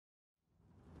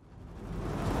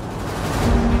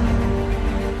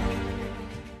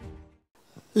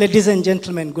Ladies and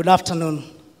gentlemen, good afternoon.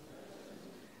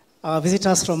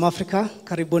 Visitors from Africa,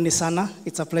 karibuni sana.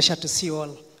 It's a pleasure to see you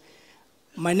all.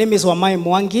 My name is Wamai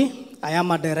Mwangi. I am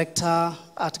a director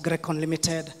at Grekkon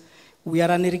Limited. We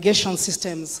are an irrigation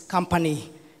systems company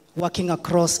working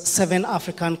across 7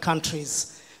 African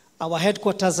countries. Our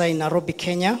headquarters are in Nairobi,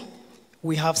 Kenya.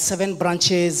 We have 7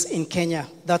 branches in Kenya.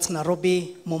 That's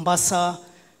Nairobi, Mombasa,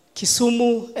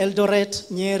 Kisumu,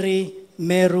 Eldoret, Nyeri,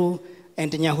 Meru,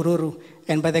 and Nyahururu.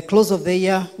 And by the close of the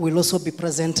year, we'll also be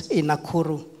present in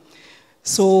Nakuru.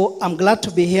 So I'm glad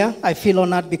to be here. I feel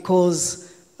honored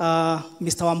because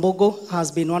Mr. Wambogo has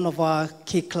been one of our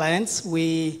key clients.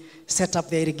 We set up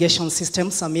the irrigation system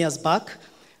some years back.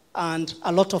 And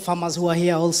a lot of farmers who are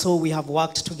here also, we have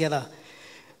worked together.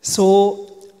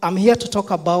 So I'm here to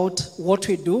talk about what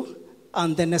we do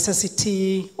and the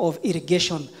necessity of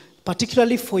irrigation,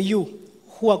 particularly for you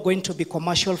who are going to be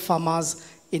commercial farmers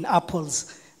in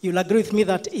apples. You'll agree with me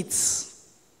that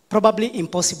it's probably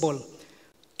impossible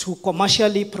to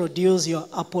commercially produce your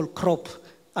apple crop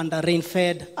under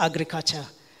rain-fed agriculture.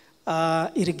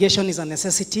 Irrigation is a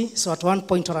necessity, so at one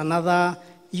point or another,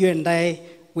 you and I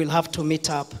will have to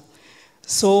meet up.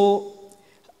 So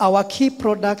our key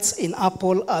products in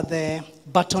apple are the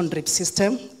button drip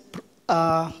system.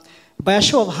 By a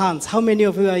show of hands, how many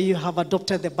of you have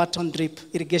adopted the button drip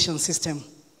irrigation system?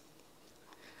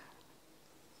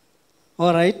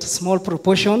 All right, small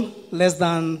proportion, less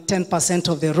than 10%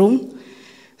 of the room.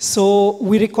 So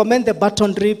we recommend the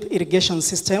button drip irrigation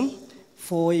system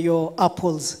for your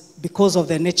apples because of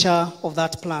the nature of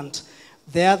that plant.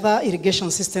 The other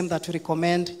irrigation system that we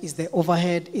recommend is the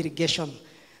overhead irrigation.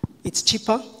 It's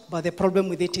cheaper, but the problem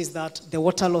with it is that the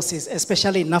water losses,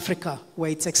 especially in Africa,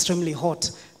 where it's extremely hot,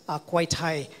 are quite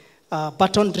high.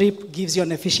 Button drip gives you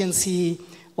an efficiency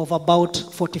of about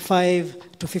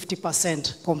 45 to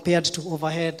 50% compared to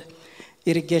overhead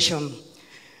irrigation.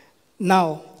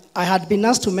 Now, I had been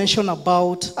asked to mention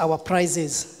about our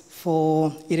prices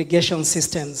for irrigation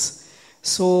systems.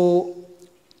 So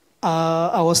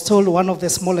I was told one of the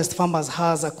smallest farmers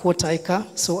has a 1/4 acre.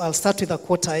 So I'll start with a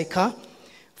 1/4 acre.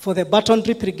 For the button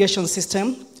drip irrigation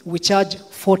system, we charge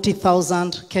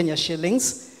 40,000 Kenya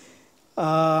shillings,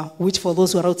 which for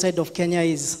those who are outside of Kenya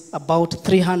is about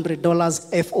 $300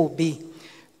 FOB.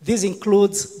 This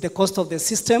includes the cost of the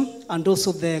system and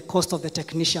also the cost of the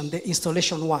technician, the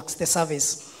installation works, the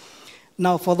service.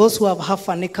 Now, for those who have half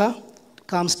an acre,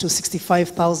 comes to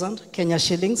 65,000 Kenya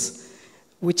shillings,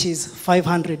 which is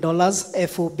 $500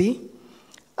 FOB.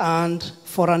 And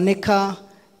for an acre,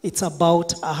 it's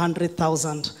about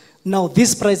 100,000. Now,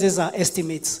 these prices are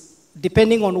estimates,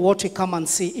 depending on what we come and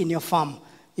see in your farm.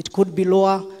 It could be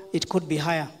lower, it could be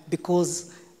higher,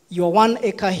 because your 1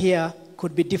 acre here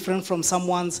could be different from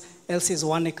someone else's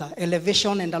 1 acre.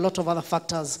 Elevation and a lot of other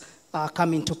factors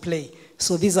come into play.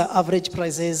 So these are average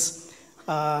prices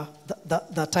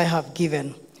that I have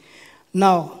given.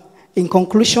 Now, in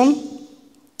conclusion,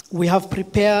 we have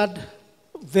prepared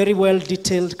very well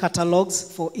detailed catalogs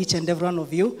for each and every one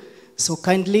of you. So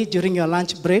kindly, during your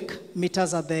lunch break, meet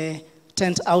us at the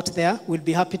tent out there. We'll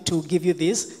be happy to give you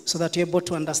this so that you're able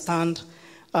to understand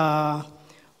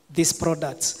these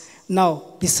products. Now,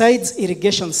 besides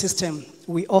irrigation system,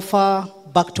 we offer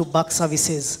back-to-back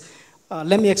services.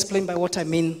 Let me explain by what I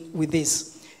mean with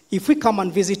this. If we come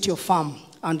and visit your farm,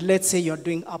 and let's say you're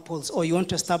doing apples or you want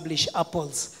to establish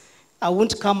apples, I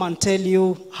won't come and tell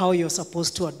you how you're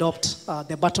supposed to adopt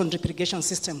the button drip irrigation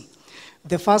system.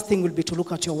 The first thing will be to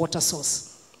look at your water source.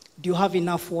 Do you have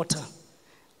enough water?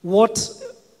 Where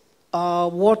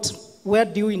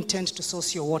do you intend to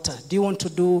source your water? Do you want to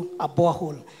do a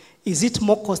borehole? Is it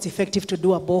more cost effective to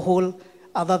do a borehole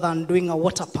other than doing a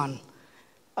water pan?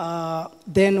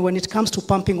 Then when it comes to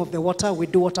pumping of the water, we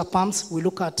do water pumps. We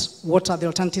look at what are the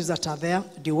alternatives that are there.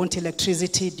 Do you want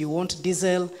electricity? Do you want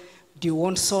diesel? Do you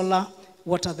want solar?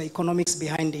 What are the economics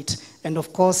behind it? And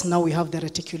of course, now we have the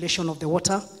reticulation of the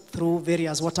water through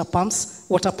various water pipes,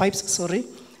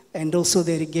 and also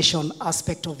the irrigation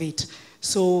aspect of it.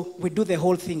 So we do the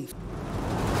whole thing.